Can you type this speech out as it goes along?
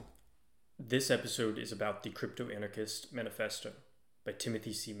This episode is about the Crypto Anarchist Manifesto by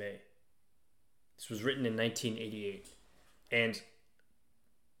Timothy C. May. This was written in 1988, and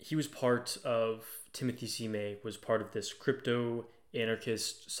Timothy C. May was part of this crypto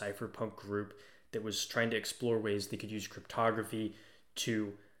anarchist cypherpunk group that was trying to explore ways they could use cryptography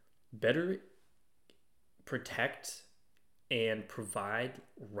to better protect and provide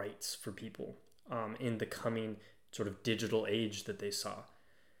rights for people in the coming sort of digital age that they saw.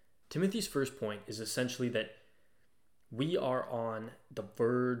 Timothy's first point is essentially that we are on the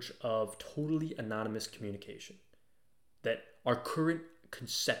verge of totally anonymous communication, that our current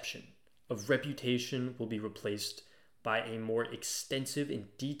conception of reputation will be replaced by a more extensive and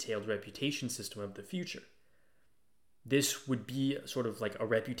detailed reputation system of the future. This would be sort of like a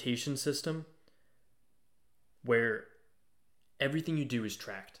reputation system where everything you do is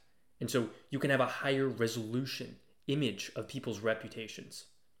tracked. And so you can have a higher resolution image of people's reputations,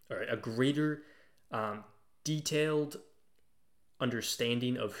 or a greater detailed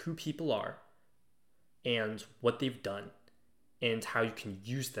understanding of who people are and what they've done and how you can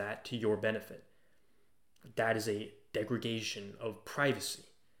use that to your benefit. That is a degradation of privacy.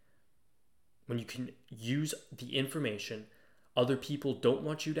 When you can use the information other people don't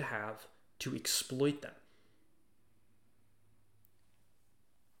want you to have to exploit them.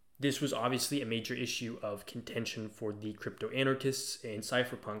 This was obviously a major issue of contention for the crypto anarchists and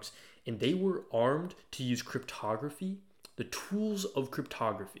cypherpunks, and they were armed to use cryptography, the tools of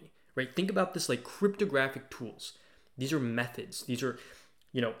cryptography, right? Think about this like cryptographic tools. These are methods. These are,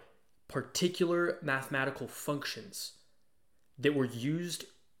 particular mathematical functions that were used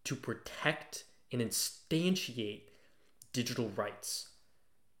to protect and instantiate digital rights.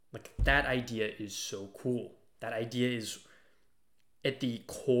 Like, that idea is so cool. That idea is at the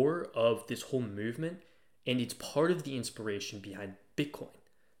core of this whole movement, and it's part of the inspiration behind Bitcoin,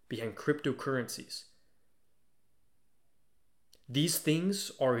 behind cryptocurrencies. These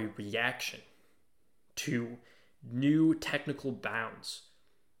things are a reaction to new technical bounds.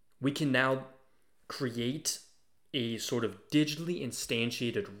 We can now create a sort of digitally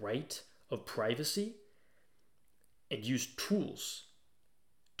instantiated right of privacy and use tools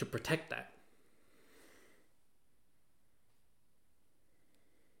to protect that.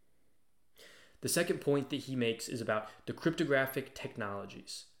 The second point that he makes is about the cryptographic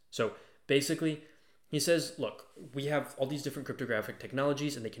technologies. So basically, he says, look, we have all these different cryptographic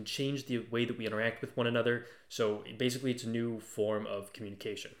technologies and they can change the way that we interact with one another. So basically, it's a new form of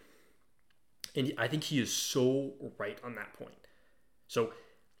communication. And I think he is so right on that point. So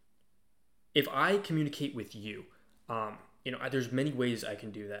if I communicate with you, there's many ways I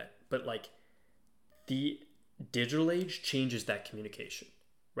can do that. But like, the digital age changes that communication,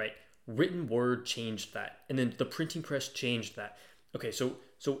 right? Written word changed that, and then the printing press changed that. Okay, so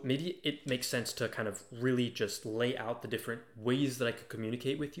maybe it makes sense to kind of really just lay out the different ways that I could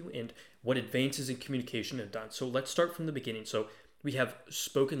communicate with you and what advances in communication have done. So let's start from the beginning. So we have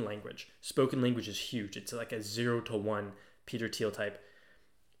spoken language. Spoken language is huge. It's like a 0 to 1 Peter Thiel type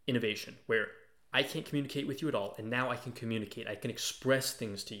innovation where I can't communicate with you at all, and now I can communicate. I can express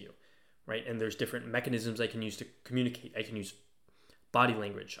things to you, right? And there's different mechanisms I can use to communicate. I can use body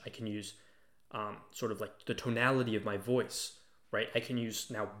language. I can use sort of like the tonality of my voice, right? I can use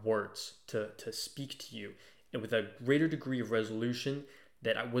now words to speak to you, and with a greater degree of resolution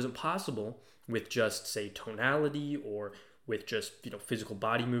that wasn't possible with just, say, tonality or with just, physical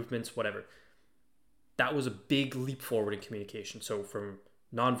body movements, whatever. That was a big leap forward in communication. So from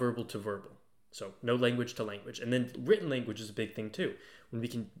nonverbal to verbal. So no language to language. And then written language is a big thing too. When we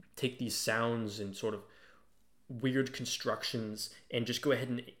can take these sounds and sort of weird constructions and just go ahead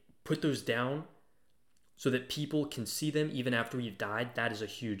and put those down so that people can see them even after we've died, that is a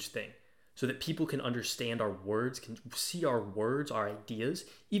huge thing. So that people can understand our words, can see our words, our ideas,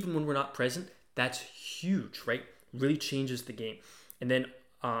 even when we're not present, that's huge, right? Really changes the game. And then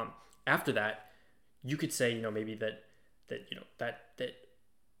after that, you could say, maybe that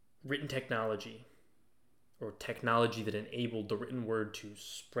written technology or technology that enabled the written word to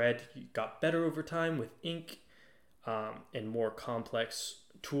spread got better over time with ink and more complex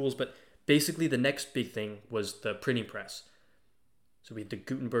tools. But basically the next big thing was the printing press. So we had the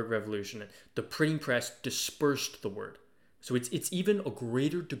Gutenberg Revolution, and the printing press dispersed the word. So it's even a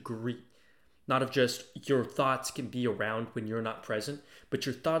greater degree, not of just your thoughts can be around when you're not present, but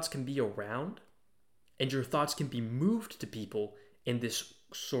your thoughts can be around and your thoughts can be moved to people in this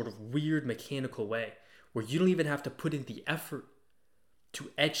sort of weird mechanical way where you don't even have to put in the effort to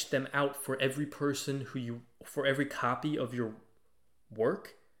etch them out for every person for every copy of your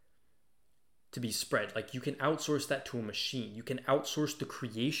work to be spread. Like, you can outsource that to a machine. You can outsource the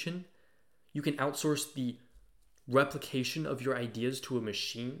creation You can outsource the replication of your ideas to a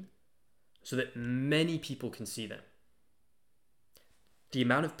machine so that many people can see them. The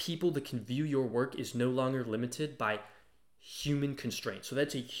amount of people that can view your work is no longer limited by human constraints. So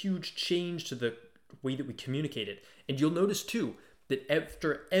that's a huge change to the way that we communicate it. And you'll notice too that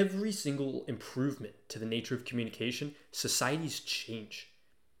after every single improvement to the nature of communication, societies change.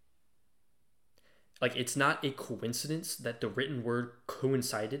 Like, it's not a coincidence that the written word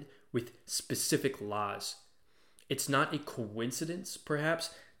coincided with specific laws. It's not a coincidence, perhaps,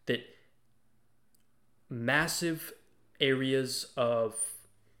 that massive areas of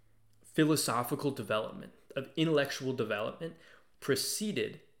philosophical development, of intellectual development,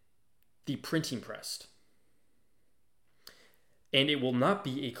 preceded the printing press. And it will not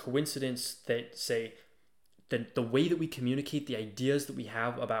be a coincidence that, say, that the way that we communicate the ideas that we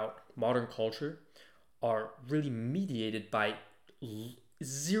have about modern culture are really mediated by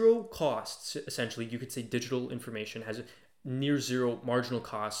zero costs. Essentially, you could say digital information has a near zero marginal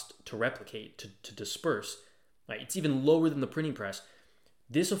cost to replicate, to disperse. Right? It's even lower than the printing press.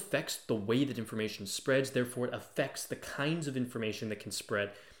 This affects the way that information spreads, therefore it affects the kinds of information that can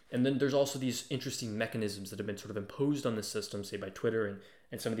spread. And then there's also these interesting mechanisms that have been sort of imposed on the system, say by Twitter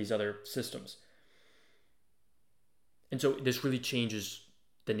and some of these other systems. And so this really changes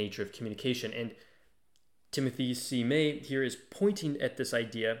the nature of communication. And Timothy C. May here is pointing at this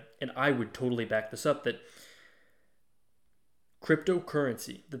idea, and I would totally back this up, that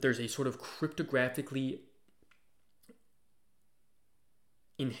cryptocurrency, that there's a sort of cryptographically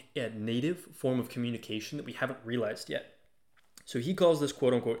in a native form of communication that we haven't realized yet. So he calls this,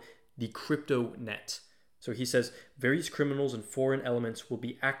 quote unquote, the crypto net. So he says various criminals and foreign elements will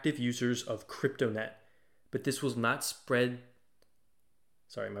be active users of CryptoNet, but this will not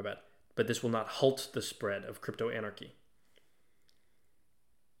but this will not halt the spread of crypto anarchy.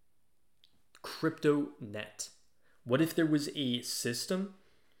 CryptoNet. What if there was a system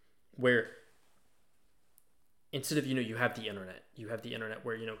where instead of, you have the internet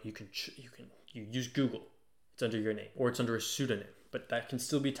where, you use Google, it's under your name, or it's under a pseudonym, but that can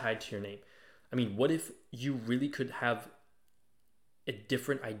still be tied to your name. I mean, what if you really could have a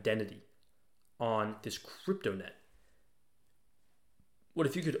different identity on this CryptoNet? What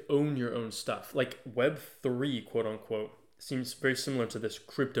if you could own your own stuff? Like Web3, quote unquote, seems very similar to this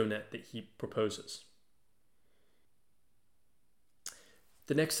CryptoNet that he proposes.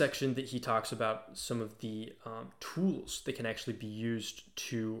 The next section that he talks about some of the tools that can actually be used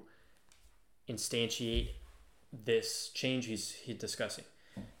to instantiate this change he's discussing.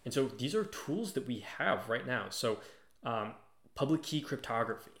 And so these are tools that we have right now. So public key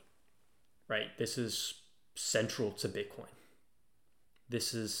cryptography, right? This is central to Bitcoin.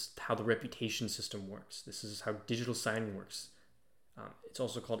 This is how the reputation system works. This is how digital signing works. It's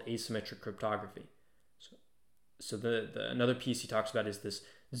also called asymmetric cryptography. So another piece he talks about is this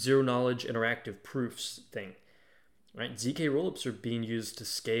zero knowledge interactive proofs thing, right? ZK rollups are being used to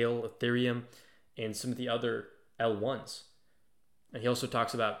scale Ethereum and some of the other L1s. And he also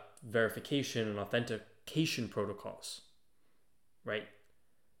talks about verification and authentication protocols, right?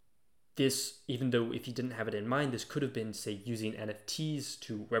 This, even though if he didn't have it in mind, this could have been, say, using NFTs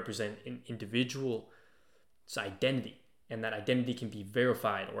to represent an individual's identity. And that identity can be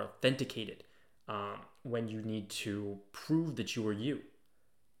verified or authenticated when you need to prove that you are you.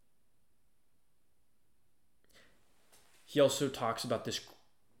 He also talks about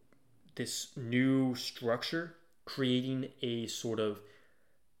this new structure, creating a sort of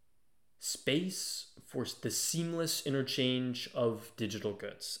space for the seamless interchange of digital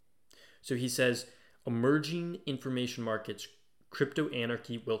goods. So he says, emerging information markets, crypto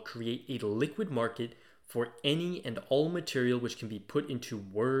anarchy will create a liquid market for any and all material which can be put into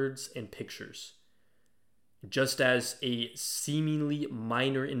words and pictures. Just as a seemingly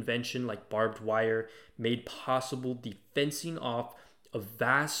minor invention like barbed wire made possible the fencing off of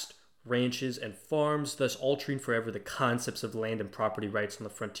vast ranches and farms, thus altering forever the concepts of land and property rights on the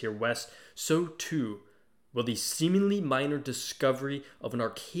frontier west, so too will the seemingly minor discovery of an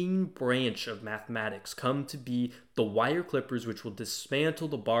arcane branch of mathematics come to be the wire clippers which will dismantle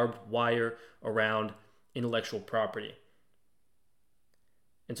the barbed wire around intellectual property.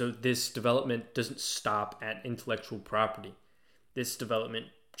 And so this development doesn't stop at intellectual property. This development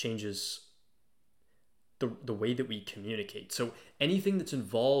changes the way that we communicate. So anything that's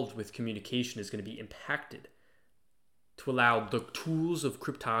involved with communication is going to be impacted to allow the tools of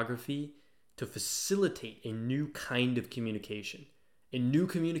cryptography to facilitate a new kind of communication. A new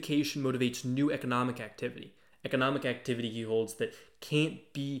communication motivates new economic activity. Economic activity, he holds, that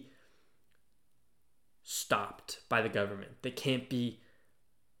can't be stopped by the government, that can't be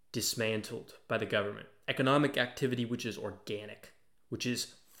dismantled by the government. Economic activity which is organic, which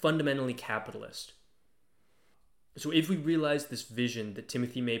is fundamentally capitalist. So if we realize this vision that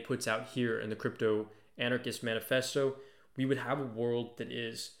Timothy May puts out here in the Crypto Anarchist Manifesto, we would have a world that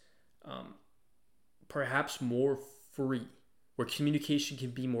is perhaps more free, where communication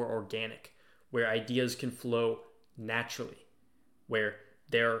can be more organic, where ideas can flow naturally, where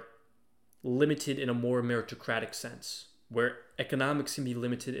they're limited in a more meritocratic sense, where economics can be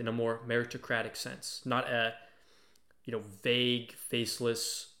limited in a more meritocratic sense, not a vague,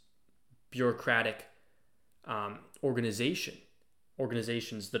 faceless, bureaucratic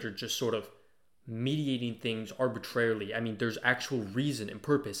organizations that are just sort of mediating things arbitrarily. I mean, there's actual reason and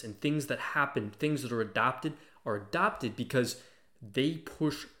purpose, and things that happen, things that are adopted because they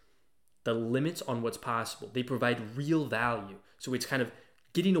push the limits on what's possible. They provide real value. So it's kind of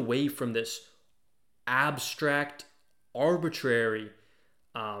getting away from this abstract, arbitrary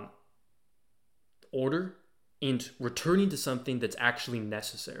order and returning to something that's actually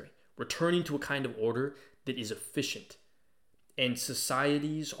necessary. Returning to a kind of order that is efficient. And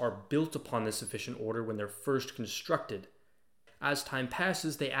societies are built upon this efficient order when they're first constructed. As time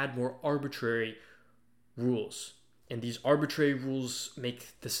passes, they add more arbitrary rules. And these arbitrary rules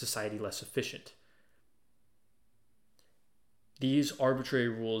make the society less efficient. These arbitrary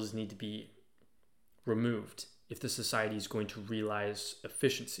rules need to be removed if the society is going to realize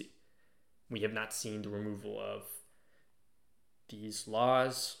efficiency. We have not seen the removal of these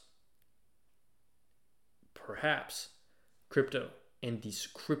laws. Perhaps crypto and this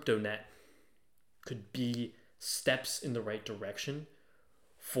crypto net could be steps in the right direction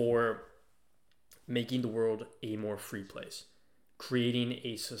for making the world a more free place, creating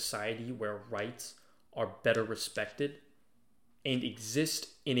a society where rights are better respected and exist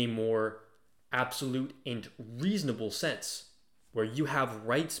in a more absolute and reasonable sense, where you have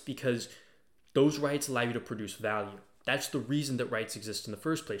rights because those rights allow you to produce value. That's the reason that rights exist in the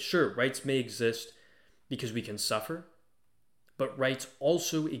first place. Sure, rights may exist because we can suffer, but rights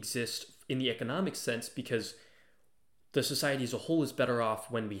also exist in the economic sense because the society as a whole is better off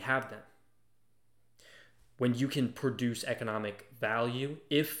when we have them. When you can produce economic value,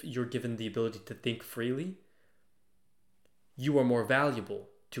 if you're given the ability to think freely, you are more valuable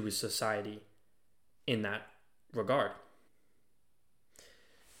to a society in that regard.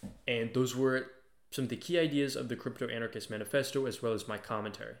 And those were some of the key ideas of the Crypto Anarchist Manifesto, as well as my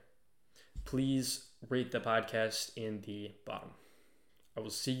commentary. Please rate the podcast in the bottom. I will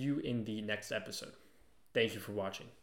see you in the next episode. Thank you for watching.